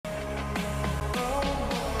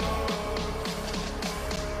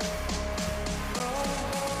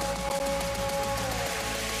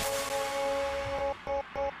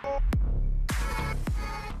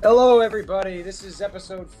Hello, everybody. This is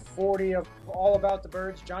episode 40 of All About the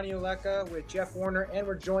Birds. Johnny Oleka with Jeff Warner, and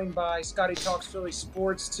we're joined by Scotty Talks Philly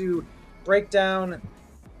Sports to break down,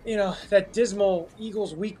 that dismal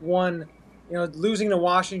Eagles week one, losing to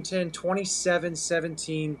Washington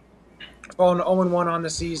 27-17, falling 0-1 on the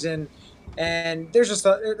season. And there's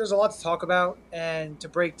a lot to talk about and to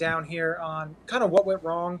break down here on kind of what went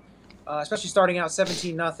wrong, especially starting out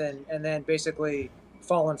 17-0 and then basically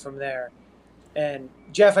falling from there. And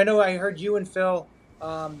Jeff, I know I heard you and Phil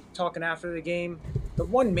talking after the game. The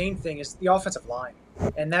one main thing is the offensive line,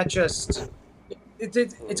 and that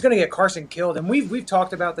it's going to get Carson killed. And we've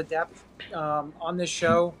talked about the depth on this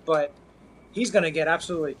show, but he's going to get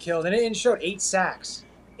absolutely killed. And it showed 8 sacks.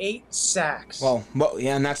 8 sacks. Well,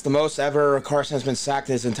 yeah, and that's the most ever Carson has been sacked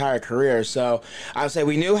in his entire career. So I would say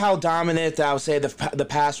we knew how dominant I would say the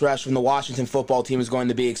pass rush from the Washington football team is going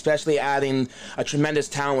to be, especially adding a tremendous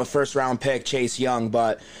talent with first-round pick Chase Young.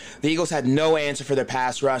 But the Eagles had no answer for their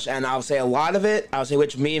pass rush, and I would say a lot of it,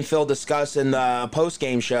 which me and Phil discussed in the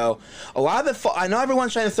post-game show, a lot of it, I know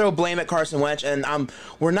everyone's trying to throw blame at Carson Wentz, and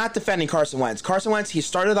we're not defending Carson Wentz. Carson Wentz, he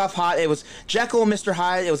started off hot. It was Jekyll and Mr.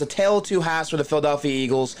 Hyde. It was a tale of two halves for the Philadelphia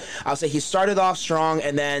Eagles. I'll say he started off strong,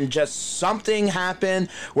 and then just something happened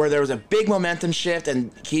where there was a big momentum shift, and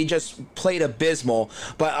he just played abysmal.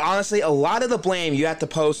 But honestly, a lot of the blame you have to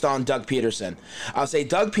post on Doug Peterson. I'll say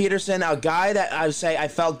Doug Peterson, a guy that I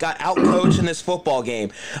felt got outcoached in this football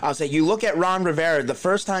game. I'll say you look at Ron Rivera, the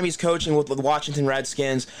first time he's coaching with the Washington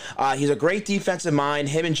Redskins, he's a great defensive mind.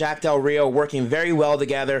 Him and Jack Del Rio working very well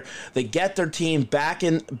together. They get their team back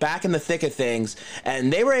in the thick of things,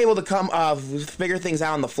 and they were able to figure things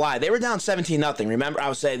out on the fly. They were down 17-0. Remember, I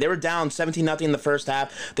would say they were down 17-0 in the first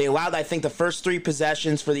half. They allowed, I think, the first 3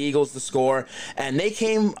 possessions for the Eagles to score, and they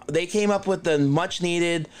came up with the much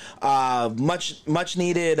needed, what's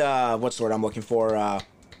the word I'm looking for?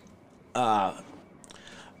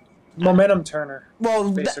 Momentum turner.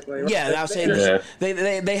 Well, basically, yeah, I would say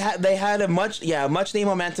they had a much needed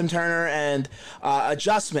momentum turner and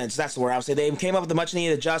adjustments. That's the word I would say. They came up with the much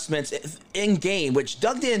needed adjustments in game, which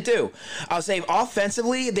Doug didn't do. I would say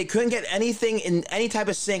offensively they couldn't get anything in any type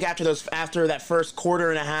of sync after that first quarter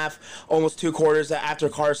and a half, almost 2 quarters after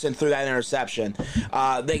Carson threw that interception.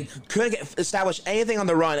 They couldn't establish anything on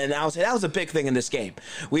the run, and I would say that was a big thing in this game.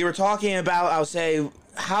 We were talking about, I would say,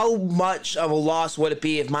 how much of a loss would it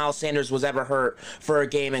be if Miles Sanders was ever hurt for a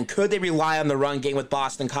game, and could they rely on the run game with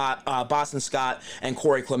Boston Scott and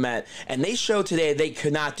Corey Clement? And they showed today they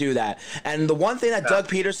could not do that. And the one thing that Doug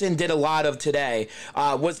Peterson did a lot of today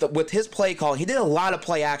was with his play calling, he did a lot of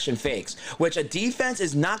play action fakes, which a defense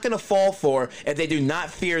is not going to fall for if they do not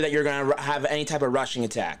fear that you're going to have any type of rushing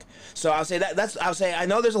attack. So I'll say I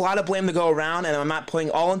know there's a lot of blame to go around, and I'm not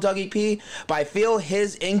putting all on Dougie P, but I feel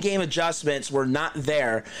his in-game adjustments were not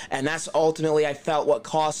there, and that's ultimately, I felt, what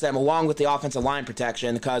cost them, along with the offensive line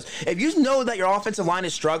protection. Because if you know that your offensive line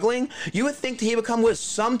is struggling, you would think that he would come with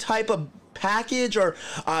some type of package or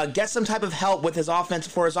get some type of help with his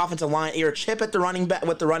offensive line, either chip at the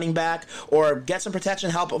running back or get some protection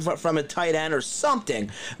help from a tight end or something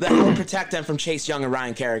that would protect them from Chase Young and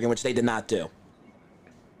Ryan Kerrigan, which they did not do.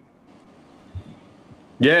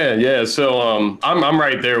 Yeah. So I'm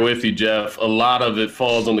right there with you, Jeff. A lot of it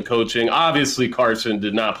falls on the coaching. Obviously, Carson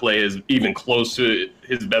did not play even close to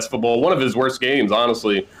his best football. One of his worst games,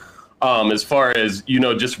 honestly, as far as,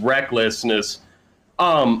 just recklessness.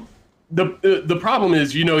 The problem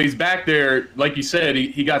is, he's back there, like you said,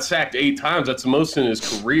 he got sacked 8 times. That's the most in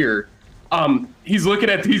his career. He's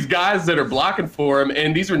looking at these guys that are blocking for him,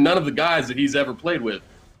 and these are none of the guys that he's ever played with.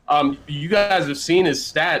 You guys have seen his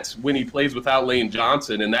stats when he plays without Lane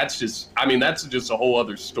Johnson, and that's just a whole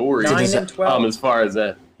other story. 9 and 12. As far as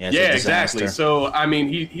that. Yeah, exactly. So,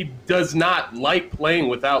 he does not like playing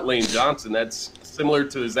without Lane Johnson. That's similar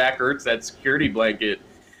to Zach Ertz, that security blanket.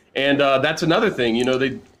 And that's another thing.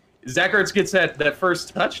 Zach Ertz gets that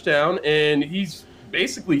first touchdown, and he's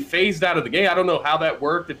basically phased out of the game. I don't know how that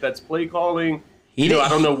worked, if that's play calling. I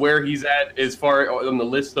don't know where he's at as far on the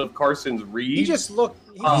list of Carson's reads. He just looked.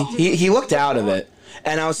 He looked out of it,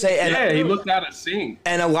 and I would say, he looked out of sync.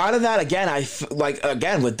 And a lot of that, again,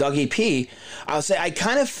 with Dougie P, I would say I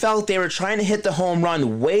kind of felt they were trying to hit the home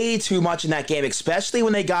run way too much in that game, especially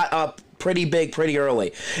when they got up pretty big pretty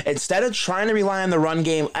early. Instead of trying to rely on the run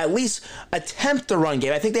game, at least attempt the run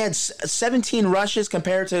game. I think they had 17 rushes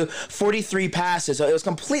compared to 43 passes, so it was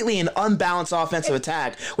completely an unbalanced offensive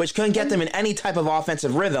attack, which couldn't get them in any type of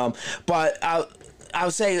offensive rhythm. But I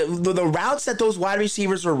would say the routes that those wide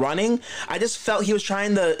receivers were running, I just felt he was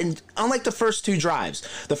trying to, unlike the first 2 drives,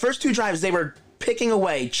 they were picking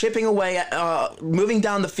away, chipping away, moving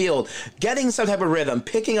down the field, getting some type of rhythm,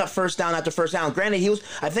 picking up first down after first down. Granted,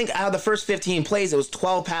 I think out of the first 15 plays, it was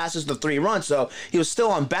 12 passes to 3 runs, so he was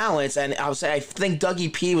still on balance. And I think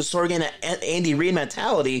Dougie P was sort of getting an Andy Reid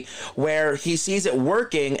mentality where he sees it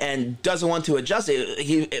working and doesn't want to adjust it.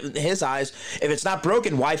 In his eyes, if it's not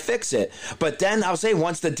broken, why fix it? But then I'll say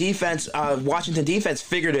once the defense, Washington defense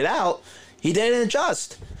figured it out, he didn't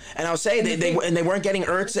adjust. And I'll say they weren't getting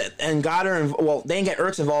Ertz and Goddard. Well, they didn't get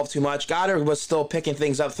Ertz involved too much. Goddard was still picking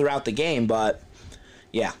things up throughout the game, but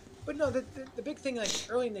yeah. But no, the big thing like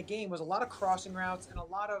early in the game was a lot of crossing routes and a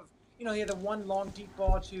lot of, he had the one long deep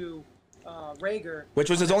ball to Rager, which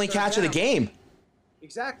was his only catch of the game.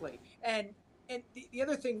 Exactly. And the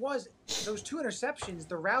other thing was those 2 interceptions,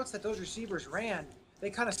 the routes that those receivers ran, they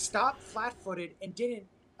kind of stopped flat-footed and didn't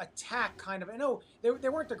attack kind of. I know they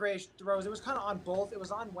weren't the greatest throws. It was kind of on both. It was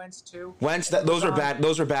on Wentz too. Those are bad.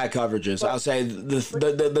 Those are bad coverages. I'll say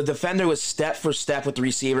the defender was step for step with the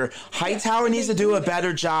receiver. Hightower needs to do a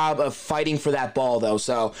better job of fighting for that ball though.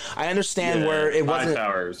 So I understand where it wasn't.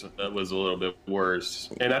 Hightower was a little bit worse,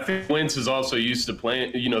 and I think Wentz is also used to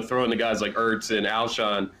playing. Throwing to guys like Ertz and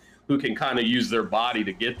Alshon, who can kind of use their body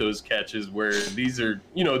to get those catches. Where these are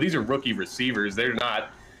rookie receivers.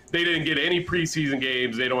 They didn't get any preseason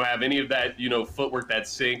games. They don't have any of that, footwork, that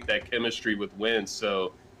sync, that chemistry with Wentz.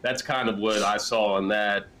 So that's kind of what I saw on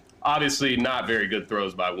that. Obviously, not very good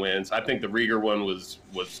throws by Wentz. I think the Rieger one was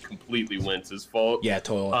completely Wentz's fault. Yeah,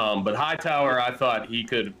 totally. But Hightower, I thought he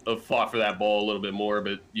could have fought for that ball a little bit more.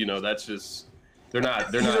 But that's just they're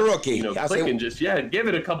not. He's a rookie. Clicking. Give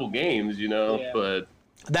it a couple games. Yeah. But.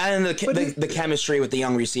 That and the chemistry with the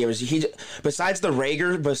young receivers. Besides the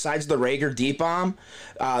Rager deep bomb,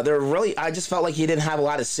 I just felt like he didn't have a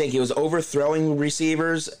lot of sync. He was overthrowing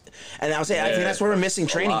receivers, and I think that's where we're missing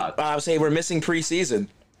training. I would say we're missing preseason.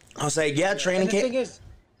 I'll say training camp.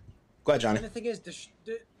 Go ahead, Johnny. And the thing is,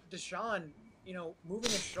 Deshaun,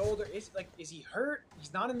 moving his shoulder is he hurt?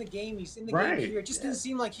 He's not in the game. He's in the game here. It just didn't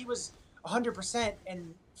seem like he was 100%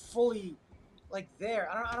 and fully. There,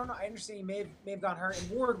 I don't know. I understand he may have gotten hurt, and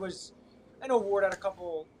I know Ward had a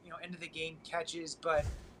couple, end of the game catches, but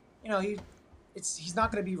he's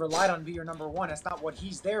not going to be relied on to be your number one. That's not what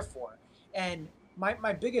he's there for. And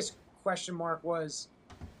my biggest question mark was,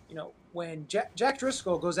 when Jack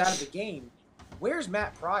Driscoll goes out of the game, where's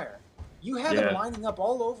Matt Pryor? You have him lining up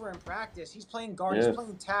all over in practice. He's playing guard, he's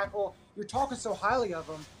playing tackle. You're talking so highly of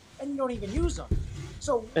him, and you don't even use him.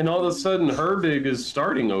 And all of a sudden, Herbig is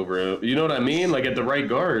starting over him. You know what I mean? At the right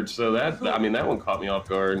guard. So that one caught me off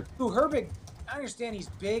guard. Herbig, I understand he's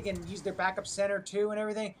big and he's their backup center too and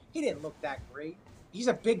everything. He didn't look that great. He's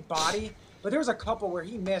a big body, but there was a couple where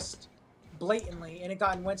he missed blatantly and it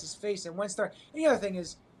got in Wentz's face. And Wentz started. And the other thing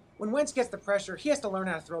is, when Wentz gets the pressure, he has to learn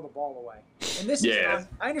how to throw the ball away. And this is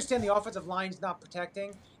I understand the offensive line's not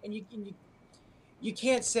protecting, and you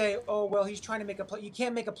can't say, oh, well, he's trying to make a play. You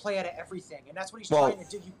can't make a play out of everything, and that's what he's trying to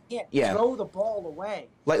do. You can't throw the ball away.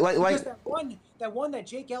 Because that one that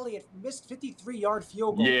Jake Elliott missed 53-yard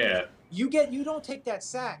field goal. Yeah. You don't take that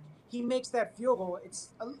sack. He makes that field goal.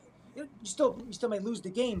 You still may lose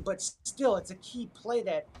the game, but still, it's a key play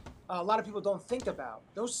that a lot of people don't think about.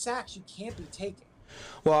 Those sacks you can't be taking.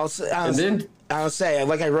 Well, I'll say,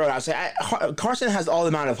 like I wrote, Carson has all the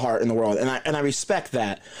amount of heart in the world, and I respect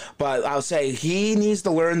that. But I'll say he needs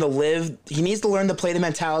to learn to live. He needs to learn to play the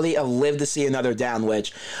mentality of live to see another down,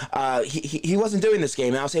 which he wasn't doing this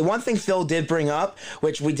game. And I'll say one thing Phil did bring up,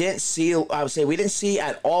 which we didn't see. I would say we didn't see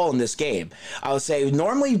at all in this game. I would say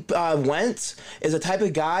normally Wentz is a type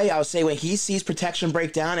of guy. I would say when he sees protection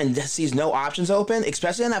break down and sees no options open,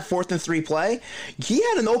 especially on that 4th and 3 play, he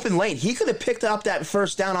had an open lane. He could have picked up that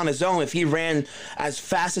first down on his own if he ran as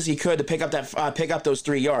fast as he could to pick up those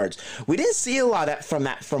 3 yards. We didn't see a lot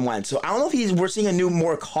from Wentz. So I don't know if we're seeing a new,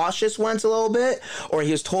 more cautious Wentz a little bit, or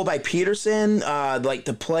he was told by Peterson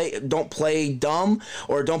don't play dumb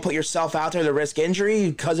or don't put yourself out there to risk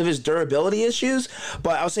injury because of his durability issues.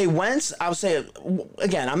 But I'll say Wentz.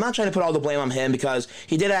 Again, I'm not trying to put all the blame on him because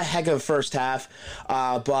he did a heck of a first half,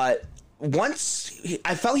 but. Once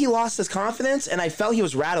I felt he lost his confidence, and I felt he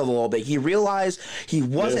was rattled a little bit. He realized he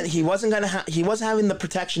wasn't having the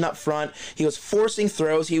protection up front. He was forcing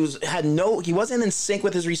throws. He wasn't in sync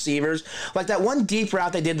with his receivers. Like that one deep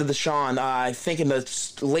route they did to Deshaun, I think in the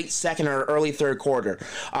late 2nd or early 3rd quarter.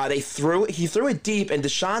 He threw it deep, and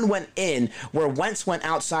Deshaun went in where Wentz went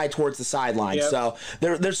outside towards the sideline. Yep. So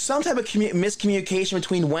there's some type of miscommunication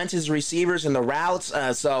between Wentz's receivers and the routes.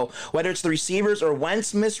 So whether it's the receivers or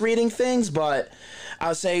Wentz misreading things. But I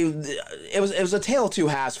would say it was a tale of two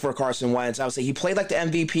halves for Carson Wentz. I would say he played like the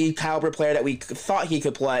MVP caliber player that we thought he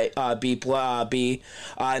could be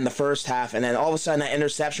in the first half, and then all of a sudden that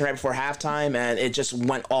interception right before halftime, and it just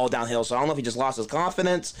went all downhill. So I don't know if he just lost his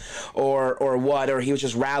confidence or what, or he was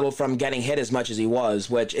just rattled from getting hit as much as he was,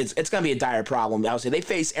 which it's going to be a dire problem. I would say they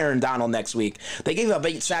face Aaron Donald next week. They gave up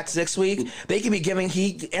 8 sacks this week. They could be giving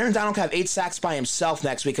Aaron Donald could have 8 sacks by himself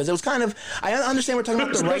next week, because it was kind of, I understand we're talking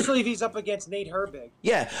about the right, especially if he's up against Nate Herbig.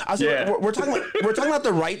 Yeah, we're talking about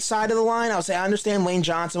the right side of the line. I would say I understand Lane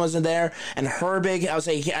Johnson wasn't there, and Herbig, I would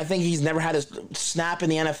say I think he's never had a snap in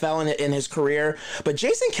the NFL in his career. But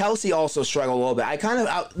Jason Kelce also struggled a little bit.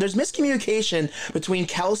 There's miscommunication between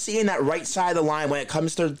Kelce and that right side of the line when it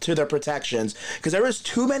comes to their protections, because there was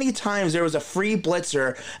too many times there was a free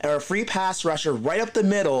blitzer or a free pass rusher right up the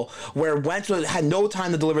middle where Wentz had no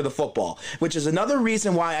time to deliver the football, which is another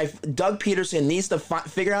reason why Doug Peterson needs to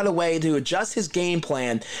figure out a way to adjust his game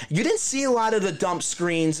plan. You didn't see a lot of the dump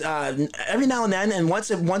screens every now and then, and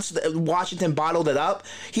once Washington bottled it up,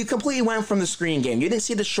 he completely went from the screen game. You didn't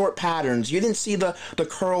see the short patterns. You didn't see the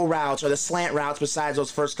curl routes or the slant routes besides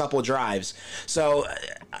those first couple of drives. So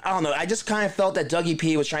I don't know. I just kind of felt that Dougie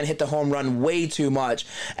P was trying to hit the home run way too much,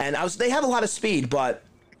 and they have a lot of speed, but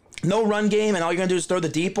no run game, and all you're going to do is throw the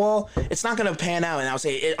deep ball, it's not going to pan out. And I'll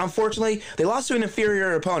say, unfortunately, they lost to an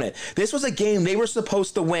inferior opponent. This was a game they were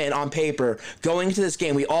supposed to win on paper. Going into this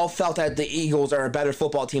game, we all felt that the Eagles are a better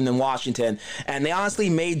football team than Washington, and they honestly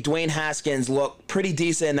made Dwayne Haskins look pretty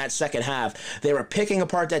decent in that second half. They were picking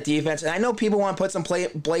apart that defense, and I know people want to put some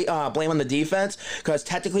blame on the defense, because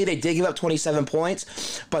technically they did give up 27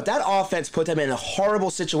 points, but that offense put them in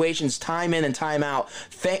horrible situations time in and time out,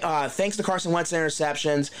 thanks to Carson Wentz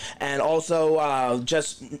interceptions, and also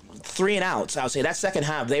just 3 and outs. I would say that second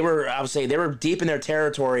half, they were deep in their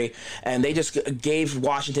territory, and they just gave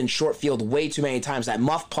Washington short field way too many times. That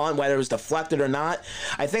muff punt, whether it was deflected or not.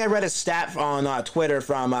 I think I read a stat on Twitter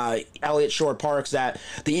from Elliott Shore Parks that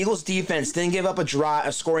the Eagles defense didn't give up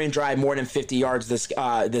a scoring drive more than 50 yards this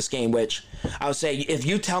game, which I would say, if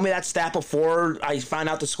you tell me that stat before I find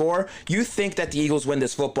out the score, you think that the Eagles win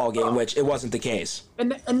this football game, which it wasn't the case.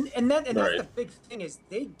 And that's the big thing, is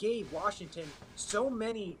they gave Washington so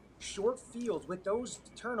many short fields with those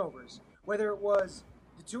turnovers, whether it was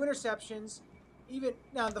the 2 interceptions, even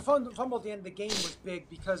now the fumble at the end of the game was big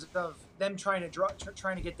because of them trying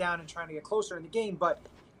to get down and trying to get closer in the game. But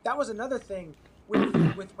that was another thing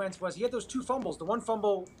with Wentz, was he had those 2 fumbles. The one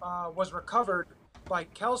fumble was recovered by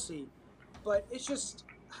Kelce, but it's just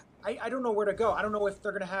I don't know where to go. I don't know if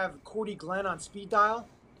they're going to have Cordy Glenn on speed dial.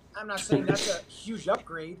 I'm not saying that's a huge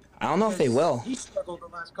upgrade. I don't know if they will. He struggled the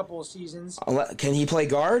last couple of seasons. Can he play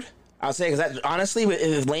guard? I'll say, because honestly,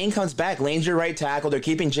 if Lane comes back, Lane's your right tackle. They're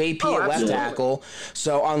keeping JP at left tackle.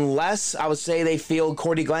 So unless, I would say, they feel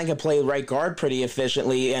Cordy Glenn can play right guard pretty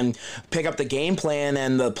efficiently and pick up the game plan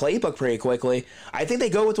and the playbook pretty quickly, I think they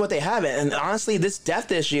go with what they have. And honestly, this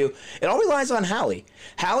depth issue, it all relies on Howie.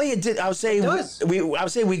 Howie, I would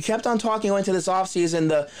say, we kept on talking going into this offseason,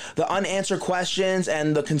 the unanswered questions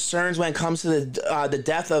and the concerns when it comes to the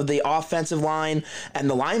depth of the offensive line and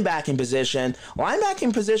the linebacking position.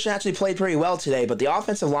 Linebacking position actually played pretty well today, but the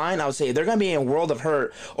offensive line, I would say, they're going to be in a world of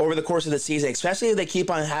hurt over the course of the season, especially if they keep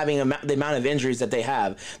on having the amount of injuries that they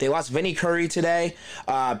have. They lost Vinnie Curry today.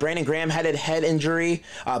 Brandon Graham had a head injury.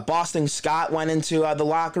 Boston Scott went into the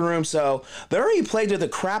locker room. So they're already plagued with a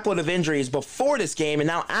crap load of injuries before this game, and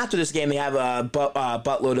now after this game, they have a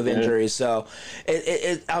buttload of injuries. So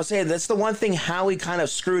I would say that's the one thing Howie kind of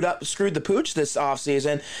screwed the pooch this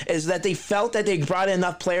offseason, is that they felt that they brought in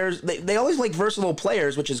enough players. They always like versatile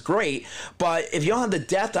players, which is great, but if you don't have the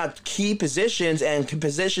depth on key positions and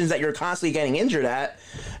positions that you're constantly getting injured at,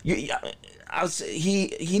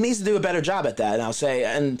 he needs to do a better job at that. And I'll say,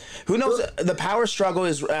 and who knows, the power struggle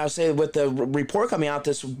is, I'll say, with the report coming out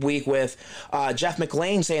this week with Jeff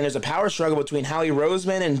McLean saying there's a power struggle between Howie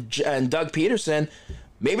Roseman and Doug Peterson.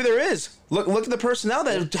 Maybe there is. Look at the personnel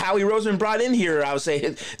that Howie Roseman brought in here. I would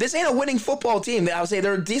say this ain't a winning football team. I would say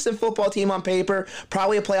they're a decent football team on paper,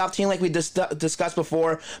 probably a playoff team like we discussed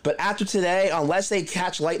before. But after today, unless they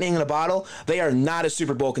catch lightning in a bottle, they are not a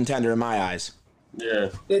Super Bowl contender in my eyes. Yeah.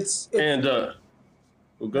 Go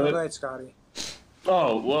ahead, Scotty.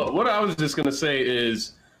 Oh, well, what I was just going to say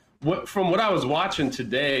is, from what I was watching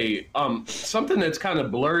today, something that's kind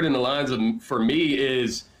of blurred in the lines for me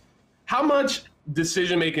is how much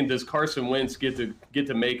decision making does Carson Wentz get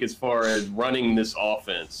to make as far as running this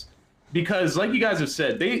offense? Because like you guys have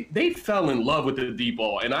said, they fell in love with the deep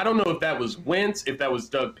ball, and I don't know if that was Wentz, if that was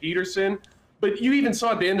Doug Peterson, but you even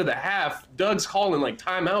saw at the end of the half, Doug's calling like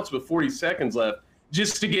timeouts with 40 seconds left.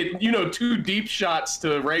 just to get, two deep shots to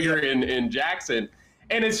Rager and Jackson.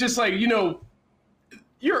 And it's just like,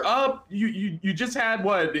 you're up. You just had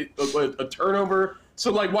a turnover.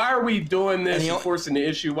 So like, why are we doing this and forcing the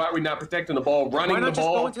issue? Why are we not protecting the ball, running the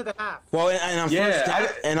ball? Why not just go into the half? Well, and on first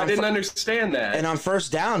down, I didn't understand that. And on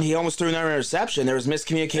first down, he almost threw another interception. There was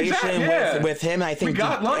miscommunication with him. I think we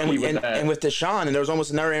got lucky with that. And with Deshaun, and there was almost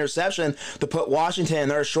another interception to put Washington in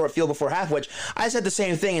another short field before half. Which I said the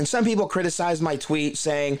same thing, and some people criticized my tweet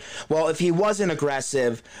saying, "Well, if he wasn't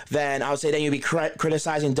aggressive, then I would say then you'd be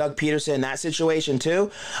criticizing Doug Peterson in that situation too."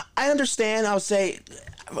 I understand. I would say.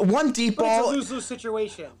 One deep ball. It's a lose-lose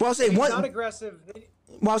situation. Well, I'll say if one. Not aggressive.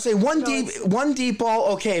 Well, I'll say one deep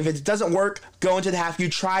ball. Okay, if it doesn't work, go into the half. You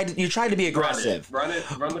tried to be aggressive. Run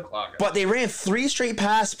the clock out. But they ran 3 straight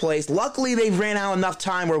pass plays. Luckily, they ran out enough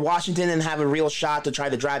time where Washington didn't have a real shot to try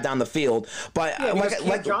to drive down the field. But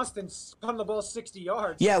like Johnston spun the ball 60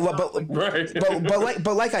 yards. Yeah, well,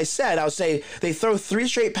 but like I said, I would say they throw 3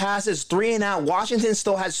 straight passes, 3 and out. Washington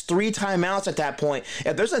still has 3 timeouts at that point.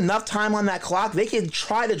 If there's enough time on that clock, they can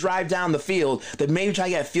try to drive down the field. They maybe try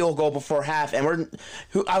to get a field goal before half, and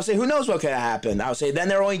I would say, who knows what could have happened? I would say then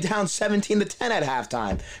they're only down 17-10 at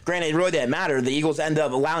halftime. Granted, it really didn't matter. The Eagles end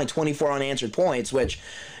up allowing 24 unanswered points, which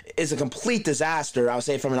is a complete disaster, I would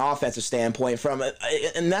say, from an offensive standpoint.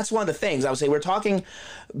 And that's one of the things. I would say we're talking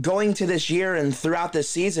going to this year and throughout this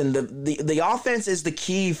season, the offense is the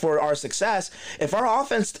key for our success. If our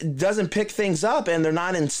offense doesn't pick things up and they're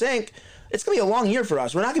not in sync, it's going to be a long year for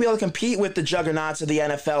us. We're not going to be able to compete with the juggernauts of the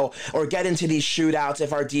NFL or get into these shootouts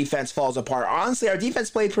if our defense falls apart. Honestly, our defense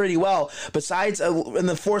played pretty well. Besides, in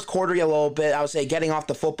the fourth quarter, a little bit, I would say, getting off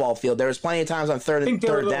the football field. There was plenty of times on third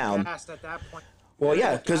down. At that point. Well,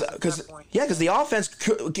 yeah, because the offense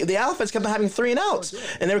kept on having 3 and outs,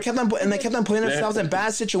 and they kept on putting themselves in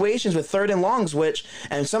bad situations with 3rd and longs,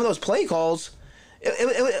 and some of those play calls.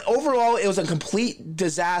 Overall, it was a complete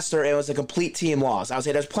disaster. It was a complete team loss. I would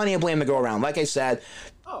say there's plenty of blame to go around. Like I said.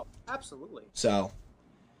 Oh, absolutely. So,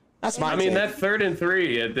 that's my take. That 3rd and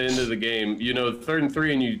 3 at the end of the game, 3rd and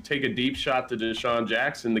 3, and you take a deep shot to Deshaun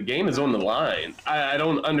Jackson, the game is on the line. I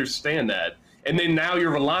don't understand that. And then now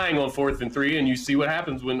you're relying on 4th and 3, and you see what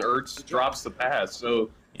happens when Ertz drops the pass.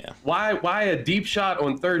 So, why a deep shot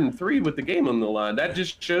on 3rd and 3 with the game on the line? That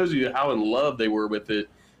just shows you how in love they were with it.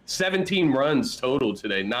 17 runs total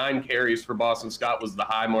today. 9 carries for Boston Scott was the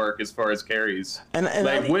high mark as far as carries. And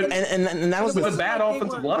that was a bad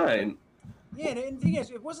offensive line. Yeah, and the thing is,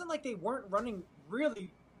 it wasn't like they weren't running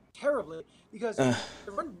really terribly because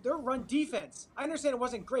their run defense. I understand it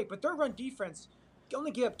wasn't great, but their run defense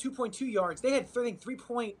only gave up 2.2 yards. They had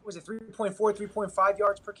 3.4, 3.5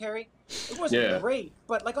 yards per carry. It wasn't great,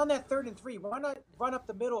 but like on that 3rd and 3, why not run up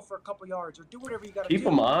the middle for a couple yards or do whatever you got to do? Keep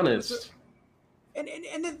them honest. And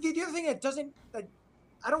the other thing that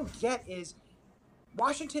I don't get is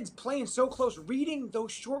Washington's playing so close, reading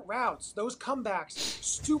those short routes, those comebacks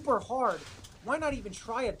super hard. Why not even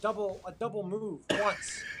try a double move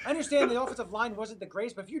once? I understand the offensive line wasn't the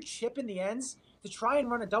greatest, but if you're chipping the ends to try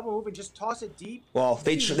and run a double move and just toss it deep. Well,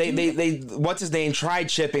 they what's his name tried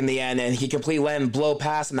chipping the end and he completely let him blow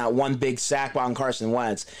past him that one big sack on Carson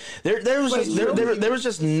Wentz. There was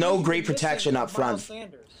just no great protection up front.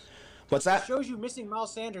 What's that? It shows you missing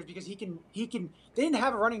Miles Sanders because he can. They didn't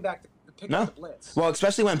have a running back to pick up the blitz. Well,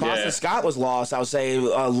 especially when Boston Scott was lost, I would say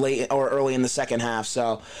late or early in the second half.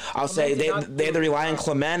 So I'll say they had to rely on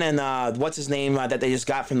Clement and what's his name that they just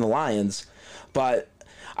got from the Lions, but.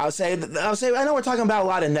 I would say I know we're talking about a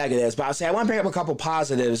lot of negatives, but I would say I want to bring up a couple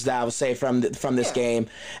positives that I would say from this game,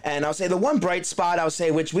 and I would say the one bright spot I would say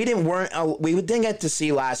which we didn't get to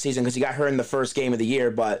see last season because he got hurt in the first game of the year,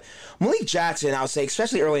 but Malik Jackson I would say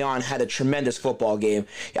especially early on had a tremendous football game.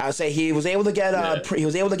 I would say he was able to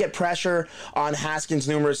get pressure on Haskins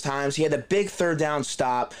numerous times. He had a big 3rd down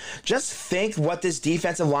stop. Just think what this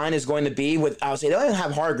defensive line is going to be with. I would say they don't even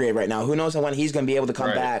have Hargrave right now. Who knows when he's going to be able to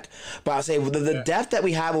come back? But I would say the depth that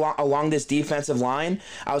we have along this defensive line,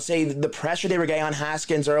 I would say the pressure they were getting on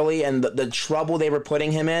Haskins early and the trouble they were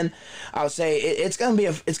putting him in, I would say it's gonna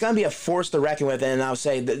be a force to reckon with. And I would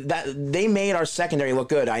say that they made our secondary look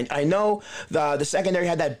good. I know the secondary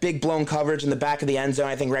had that big blown coverage in the back of the end zone.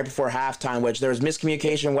 I think right before halftime, which there was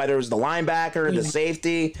miscommunication whether it was the linebacker, the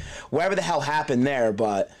safety, whatever the hell happened there.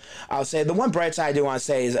 But I would say the one bright side I do want to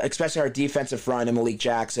say is especially our defensive front and Malik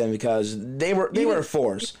Jackson because they were a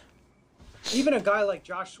force. Even a guy like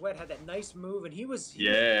Josh Sweat had that nice move, and he was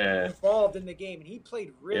involved in the game, and he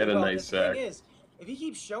played really well. Nice the thing is, if he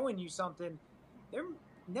keeps showing you something,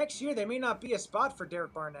 next year there may not be a spot for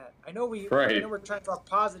Derek Barnett. I know we're trying to talk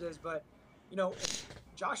positives, but if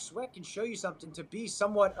Josh Sweat can show you something to be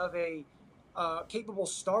somewhat of a capable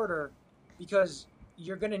starter, because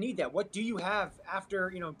you're going to need that. What do you have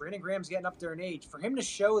after, Brandon Graham's getting up there in age? For him to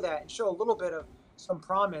show that and show a little bit of some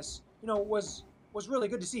promise, was really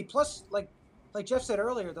good to see. Plus, like Jeff said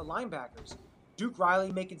earlier, the linebackers, Duke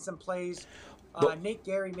Riley making some plays, Nate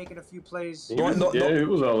Gary making a few plays. It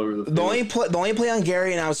was all over the field. The only play on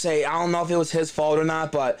Gary, and I would say, I don't know if it was his fault or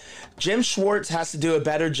not, but Jim Schwartz has to do a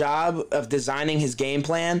better job of designing his game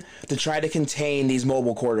plan to try to contain these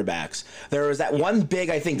mobile quarterbacks. There was that one big,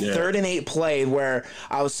 I think, 3rd and 8 play where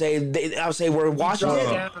I would say where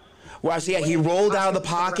Washington. Well, he rolled out of the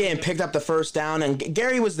pocket and picked up the first down, and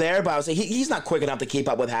Gary was there, but I would say he's not quick enough to keep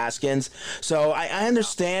up with Haskins. So I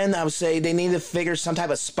understand. I would say they need to figure some type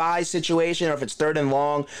of spy situation, or if it's 3rd and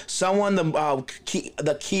long, someone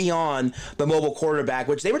the key on the mobile quarterback,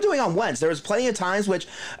 which they were doing on Wentz. There was plenty of times which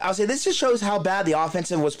I would say this just shows how bad the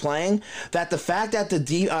offensive was playing. That the fact that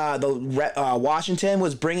the Washington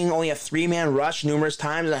was bringing only a 3-man rush numerous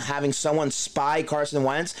times and having someone spy Carson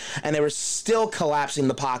Wentz, and they were still collapsing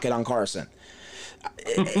the pocket on Carson.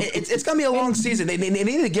 It's going to be a long season. They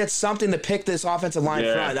need to get something to pick this offensive line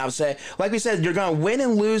front. I would say, like we said, you're going to win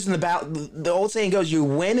and lose in the battle. The old saying goes, you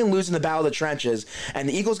win and lose in the battle of the trenches. And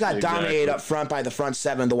the Eagles got dominated up front by the front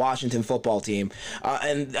 7 of the Washington football team.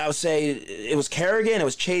 And I would say it was Kerrigan, it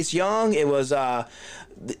was Chase Young, it was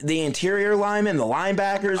the interior linemen, the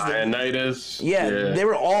linebackers. Ioannidis. Yeah, they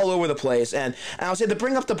were all over the place. And I would say, to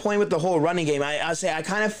bring up the point with the whole running game, I would say I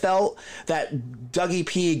kind of felt that Dougie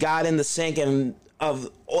P got in the sink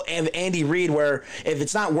of Andy Reid, where if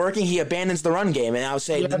it's not working, he abandons the run game. And I would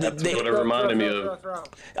say that's what it reminded me of.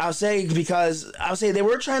 I would say they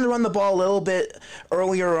were trying to run the ball a little bit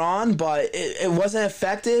earlier on, but it wasn't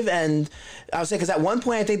effective. And I would say, because at one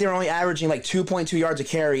point I think they were only averaging like 2.2 yards a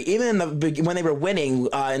carry, even when they were winning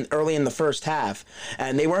early in the first half,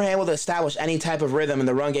 and they weren't able to establish any type of rhythm in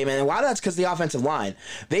the run game. And a lot of that's because the offensive line.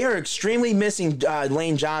 They are extremely missing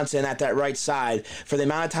Lane Johnson at that right side for the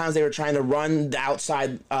amount of times they were trying to run the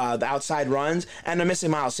outside runs, and they're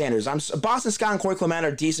missing Miles Sanders. Boston Scott and Corey Clement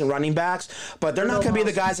are decent running backs, but they're not going to be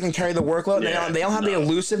the guys that can carry the workload. They don't have the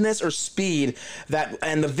elusiveness or speed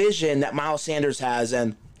and the vision that Miles Sanders has.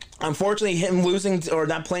 And unfortunately, him losing or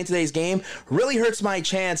not playing today's game really hurts my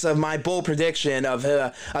chance of my bold prediction of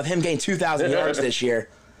him getting 2,000 yards this year.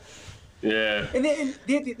 Yeah. And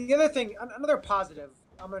the other thing, another positive,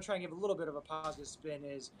 I'm going to try and give a little bit of a positive spin,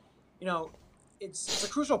 is, it's a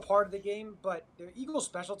crucial part of the game, but the Eagles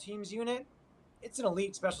special teams unit, it's an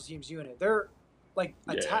elite special teams unit. They're like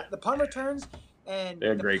the punt returns and they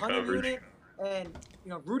have the great punting coverage. unit, and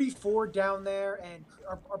Rudy Ford down there, and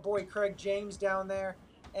our boy Craig James down there,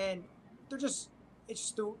 and it's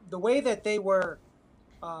just the way that they were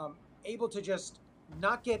able to just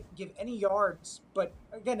not give any yards. But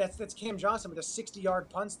again, that's Cam Johnson with the 60-yard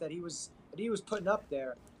punts that he was putting up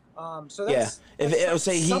there. So that's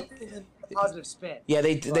something positive spin. Yeah,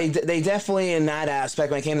 they definitely, in that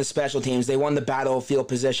aspect, when it came to special teams, they won the battlefield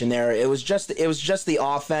position there. It was just the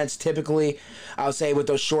offense, typically, I would say, with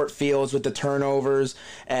those short fields, with the turnovers,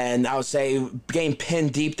 and I would say getting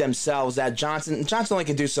pinned deep themselves, that Johnson only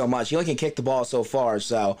can do so much. He only can kick the ball so far.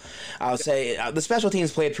 So I would say the special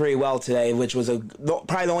teams played pretty well today, which was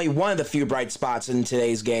probably only one of the few bright spots in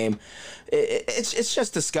today's game. It's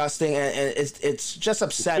just disgusting, and it's just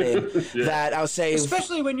upsetting that I would say,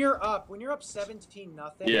 especially when you're up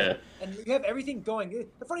 17-0, and you have everything going.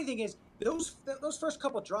 The funny thing is, those first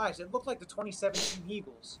couple drives, it looked like the 2017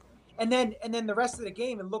 Eagles, and then the rest of the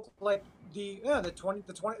game, it looked like the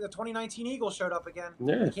 2019 Eagles showed up again.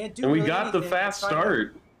 Yeah, they can't do and we really got anything. the fast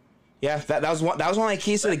start. Yeah, that was one of the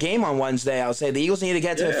keys to the game on Wednesday. I would say the Eagles need to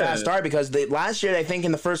get to a fast start, because last year, I think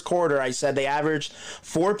in the first quarter, I said they averaged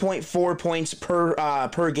 4.4 points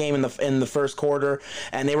per game in the first quarter,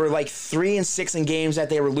 and they were like 3-6 in games that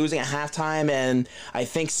they were losing at halftime, and I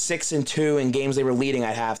think 6-2 in games they were leading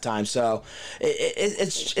at halftime. So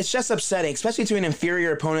it's just upsetting, especially to an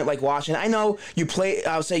inferior opponent like Washington. I know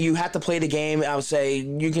I would say you have to play the game. I would say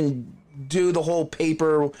you can do the whole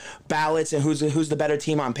paper ballots and who's the better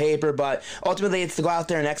team on paper, but ultimately it's to go out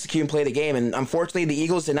there and execute and play the game. And unfortunately, the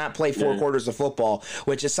Eagles did not play 4 quarters of football,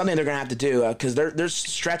 which is something they're going to have to do, because their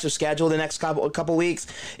stretch of schedule the next couple weeks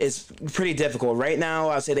is pretty difficult. Right now,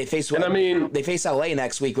 I'll say they face LA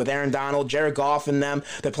next week with Aaron Donald, Jared Goff, and them.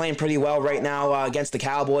 They're playing pretty well right now against the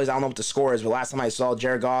Cowboys. I don't know what the score is, but last time I saw,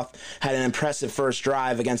 Jared Goff had an impressive first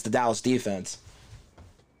drive against the Dallas defense.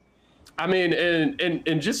 I mean,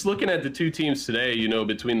 and just looking at the two teams today,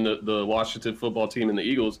 between the Washington football team and the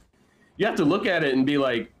Eagles, you have to look at it and be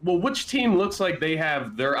like, well, which team looks like they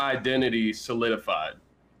have their identity solidified?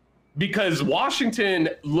 because Washington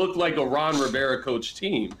looked like a Ron Rivera coach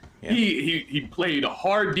team. Yeah. He played a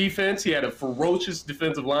hard defense. He had a ferocious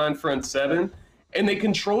defensive line, front seven, and they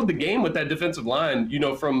controlled the game with that defensive line. You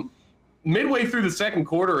know, from midway through the second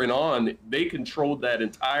quarter and on, they controlled that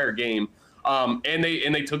entire game, and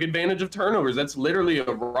they took advantage of turnovers. That's literally a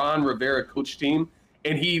Ron Rivera coach team,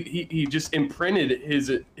 and he just imprinted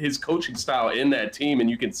his coaching style in that team, and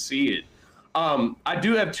you can see it. I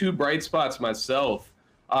do have two bright spots myself.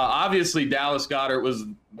 Obviously, Dallas Goedert was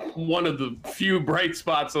one of the few bright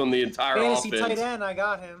spots on the entire Fantasy offense. tight end, I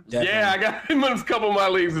got him. Definitely. Yeah, I got him in a couple of my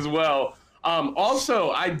leagues as well.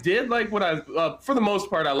 Also, I did like what for the most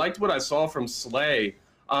part, I liked what I saw from Slay.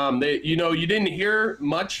 You didn't hear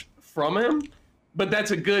much from him, but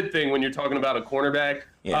that's a good thing when you're talking about a cornerback.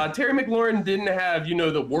 Yeah. Terry McLaurin didn't have,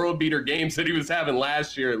 the world beater games that he was having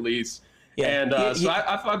last year, at least. Yeah. And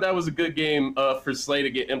I thought that was a good game for Slay to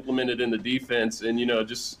get implemented in the defense, and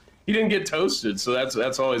he didn't get toasted, so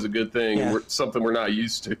that's always a good thing. Yeah. Something we're not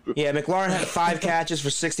used to. Yeah, McLaurin had 5 catches for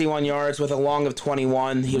 61 yards with a long of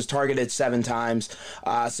 21. He was targeted 7 times.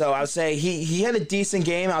 So I would say he had a decent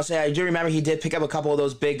game. I do remember he did pick up a couple of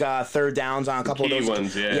those big third downs on a couple of those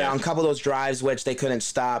ones, on a couple of those drives which they couldn't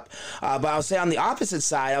stop. But I would say on the opposite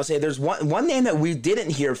side, I would say there's one name that we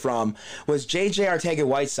didn't hear from was J.J.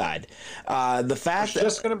 Arcega-Whiteside. The fact that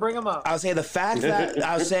just going to bring him up. I would say the fact that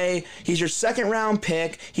I would say he's your second round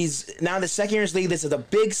pick. He's now in the second year's league. This is a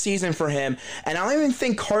big season for him, and I don't even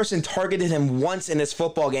think Carson targeted him once in this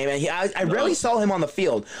football game. And I rarely saw him on the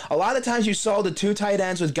field. A lot of times you saw the 2 tight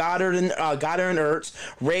ends with Goddard and Ertz,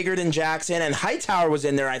 Rager and Jackson, and Hightower was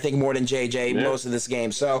in there. I think more than JJ most of this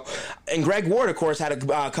game. So, and Greg Ward, of course, had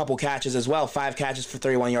a couple catches as well, 5 catches for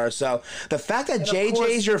 31 yards. So the fact that JJ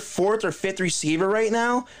is your 4th or 5th receiver right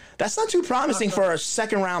now, that's not too promising for a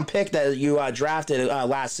second round pick that you drafted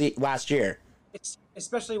last year. It's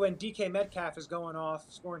especially when DK Metcalf is going off,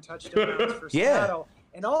 scoring touchdowns for Seattle.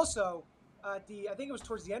 And also, I think it was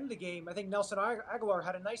towards the end of the game, I think Nelson Aguilar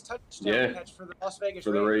had a nice touchdown catch for the Las Vegas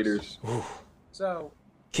Raiders. So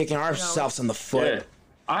kicking ourselves in the foot. Yeah.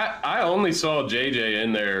 I only saw JJ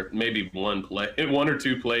in there maybe one or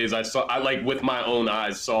two plays. I like with my own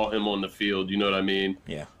eyes saw him on the field. You know what I mean?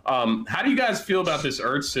 Yeah. How do you guys feel about this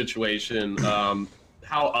Ertz situation?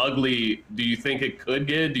 How ugly do you think it could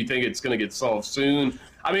get? Do you think it's going to get solved soon?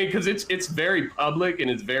 I mean, because it's very public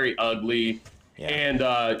and it's very ugly. Yeah.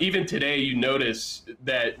 And even today, you notice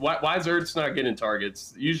that why is Ertz not getting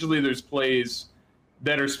targets? Usually there's plays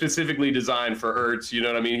that are specifically designed for Ertz. You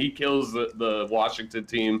know what I mean? He kills the Washington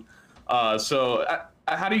team. So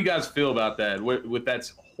how do you guys feel about that, with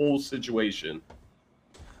that whole situation?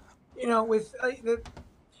 With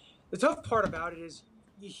the tough part about it is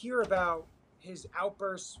you hear about his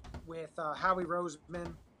outbursts with Howie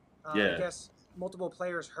Roseman. I guess multiple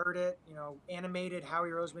players heard it, animated Howie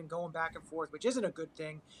Roseman going back and forth, which isn't a good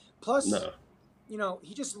thing. Plus,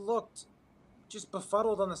 he just looked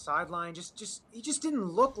befuddled on the sideline. He just didn't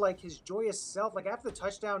look like his joyous self. Like after the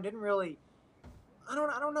touchdown, didn't really. I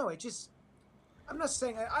don't know. I'm not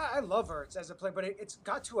saying I love Ertz as a player, but it's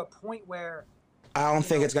got to a point where I don't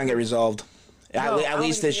think it's gonna get resolved. At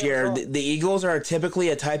least this year, the Eagles are typically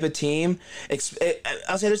a type of team.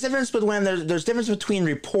 I'll say there's difference between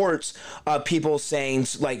reports of people saying,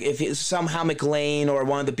 like, if somehow McLean or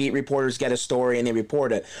one of the beat reporters get a story and they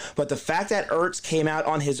report it. But the fact that Ertz came out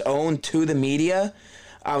on his own to the media,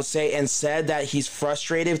 I would say, and said that he's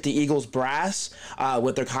frustrated with the Eagles brass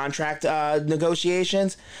with their contract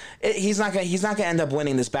negotiations, he's not gonna end up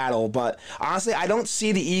winning this battle. But honestly, I don't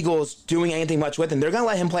see the Eagles doing anything much with him. They're gonna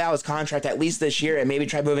let him play out his contract at least this year and maybe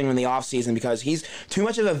try moving him in the offseason because he's too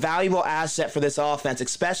much of a valuable asset for this offense,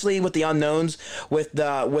 especially with the unknowns with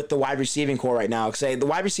the wide receiving core right now. Say the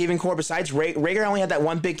wide receiving core, besides Rager only had that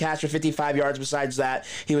one big catch for 55 yards. Besides that,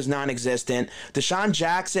 he was non-existent. Deshaun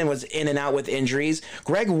Jackson was in and out with injuries.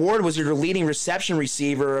 Greg Ward was your leading reception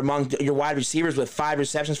receiver among your wide receivers with 5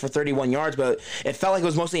 receptions for 31 yards, but it felt like it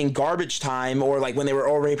was mostly in garbage time or like when they were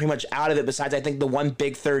already pretty much out of it, besides I think the one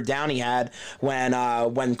big third down he had when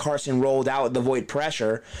Carson rolled out the void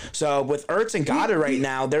pressure. So with Ertz and Goddard right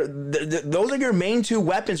now, those are your main 2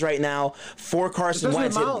 weapons right now for Carson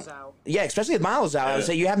Wentz. Yeah, especially with Miles out. I would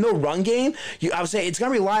say you have no run game. I would say it's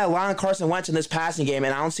going to rely a lot on Carson Wentz in this passing game,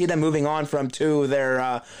 and I don't see them moving on from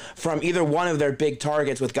either one of their big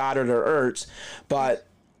targets with Goddard or Ertz. But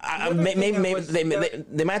maybe they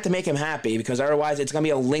might have to make him happy because otherwise it's going to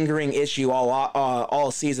be a lingering issue all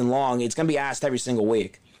season long. It's going to be asked every single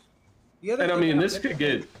week. And I mean, this could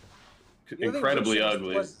get incredibly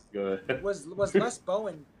ugly. Was Les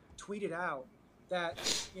Bowen tweeted out that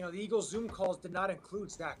the Eagles Zoom calls did not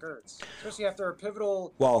include Zach Ertz, especially after a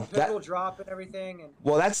pivotal drop and everything.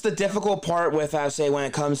 And that's the difficult part with, I would say, when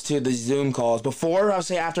it comes to the Zoom calls. Before, I would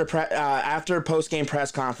say after post-game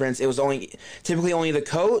press conference, it was typically only the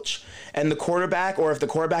coach and the quarterback, or if the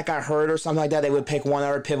quarterback got hurt or something like that, they would pick one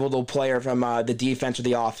other pivotal player from the defense or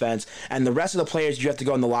the offense, and the rest of the players you have to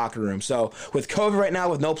go in the locker room. So with COVID right now,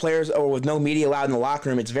 with no players or with no media allowed in the locker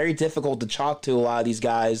room, it's very difficult to talk to a lot of these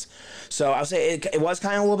guys. So I would say it was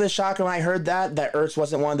kind of a little bit shocking when I heard that Ertz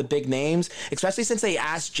wasn't one of the big names, especially since they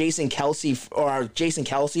asked Jason Kelsey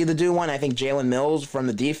to do one. I think Jalen Mills from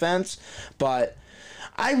the defense, but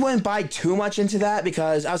I wouldn't buy too much into that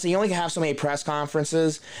because I was saying you only have so many press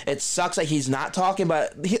conferences. It sucks that he's not talking,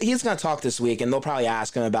 but he's going to talk this week, and they'll probably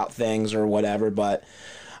ask him about things or whatever, but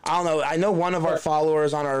I don't know. I know one of our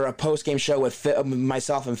followers on our post-game show with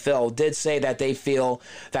myself and Phil did say that they feel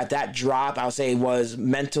that drop, I would say, was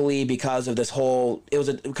mentally because of this whole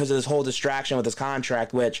distraction with his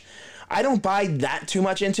contract, which I don't buy that too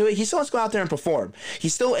much into it. He still wants to go out there and perform. He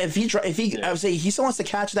still, I would say, he still wants to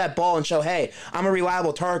catch that ball and show, hey, I'm a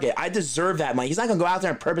reliable target. I deserve that money. He's not going to go out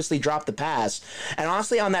there and purposely drop the pass. And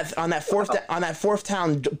honestly, on that fourth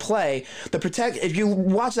down play, if you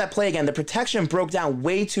watch that play again, the protection broke down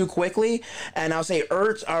way too quickly. And I would say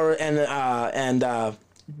Ertz and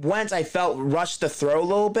Wentz, I felt, rushed the throw a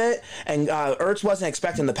little bit, and Ertz wasn't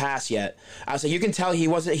expecting the pass yet. So you can tell he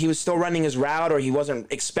was still running his route, or he wasn't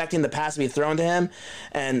expecting the pass to be thrown to him.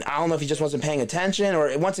 And I don't know if he just wasn't paying attention,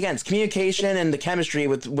 or once again, it's communication and the chemistry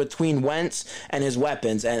between Wentz and his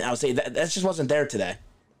weapons. And I would say that just wasn't there today.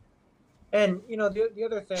 And the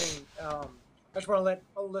other thing, I just want to let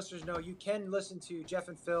all the listeners know, you can listen to Jeff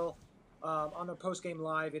and Phil on their post-game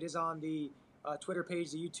live. It is on the Twitter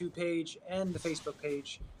page, the YouTube page, and the Facebook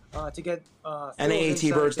page to get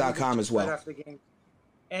NAATBirds.com as well. Right after the game.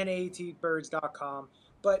 NAATBirds.com.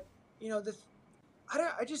 But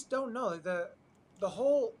I just don't know the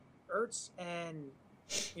whole Ertz and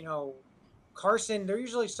Carson. They're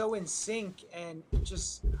usually so in sync, and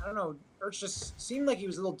just I don't know. Ertz just seemed like he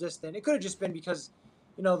was a little distant. It could have just been because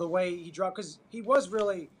the way he dropped, because he was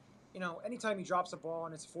really. Anytime he drops a ball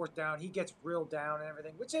and it's fourth down, he gets reeled down and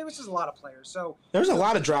everything, which is a lot of players. So there's a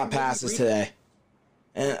lot of drop passes today.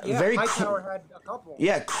 And Hightower had a couple.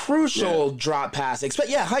 Yeah, crucial drop passes. But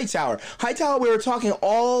yeah, Hightower, we were talking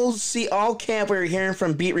all camp. We were hearing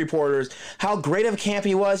from beat reporters how great of a camp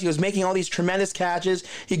he was. He was making all these tremendous catches.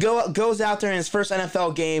 He goes out there in his first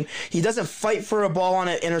NFL game. He doesn't fight for a ball on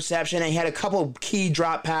an interception, and he had a couple key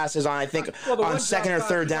drop passes on, I think, on second or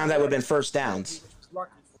third down that would have been first downs.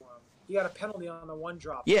 He got a penalty on the one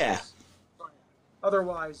drop. Yeah.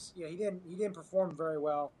 Otherwise, he didn't perform very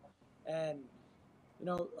well, and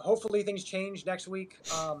hopefully things change next week.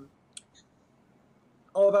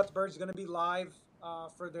 All About the Birds is going to be live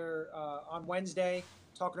for their on Wednesday,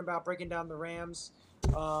 talking about breaking down the Rams.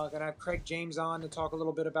 Going to have Craig James on to talk a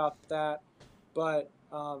little bit about that. But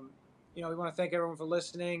we want to thank everyone for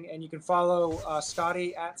listening, and you can follow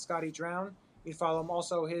Scotty at Scotty Drown. You can follow him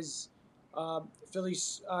also his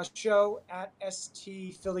Phillies show at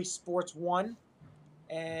ST Philly Sports 1,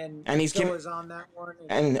 and he's is on that one.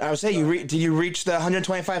 And I would say, did you reach the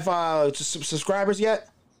 125 subscribers yet?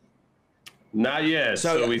 Not yet,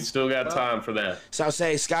 so we still got time for that. So I'll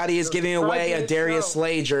say Scotty is giving away a Darius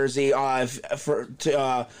Slay jersey once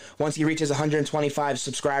he reaches 125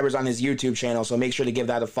 subscribers on his YouTube channel. So make sure to give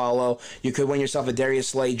that a follow. You could win yourself a Darius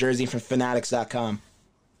Slay jersey from Fanatics.com.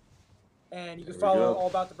 And you can follow All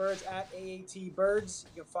About the Birds at AAT Birds.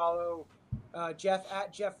 You can follow Jeff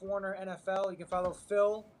at Jeff Warner NFL. You can follow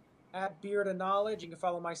Phil at Beard of Knowledge. You can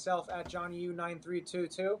follow myself at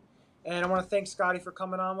JohnnyU9322. And I want to thank Scotty for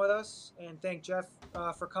coming on with us, and thank Jeff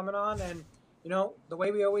for coming on. And the way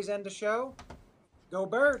we always end the show, go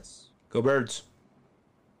Birds. Go Birds.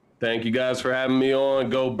 Thank you guys for having me on.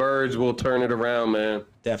 Go Birds. We'll turn it around, man.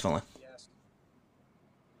 Definitely. Yes.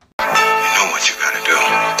 You know what you gotta do.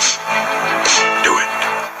 Do it.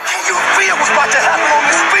 Can you feel what's about to happen on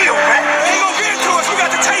this field, man? He gonna get it to us. We got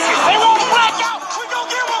to take it. They won't black out. We gonna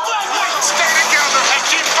get one black out. Stay together and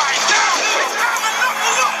keep fighting. Down.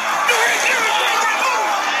 Knuckle up. Do it.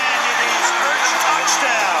 And it is Ertz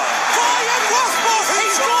touchdown. Brian Westbrook,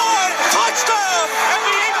 he's gone. Touchdown. And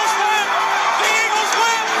the Eagles win. The Eagles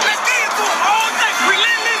win. Let's get it to them all day.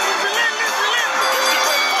 Relentless.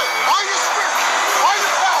 All your spirit, all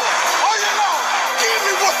your power, all your love. Give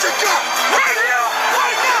me what you got. Right here.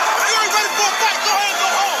 Right now. You ain't ready for a fight. Go ahead and go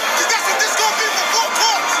home. Because that's what this gonna be for 4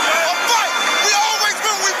 quarters. A fight. We always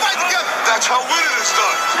win when we fight together. That's how winning is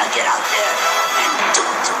done. Now get out there.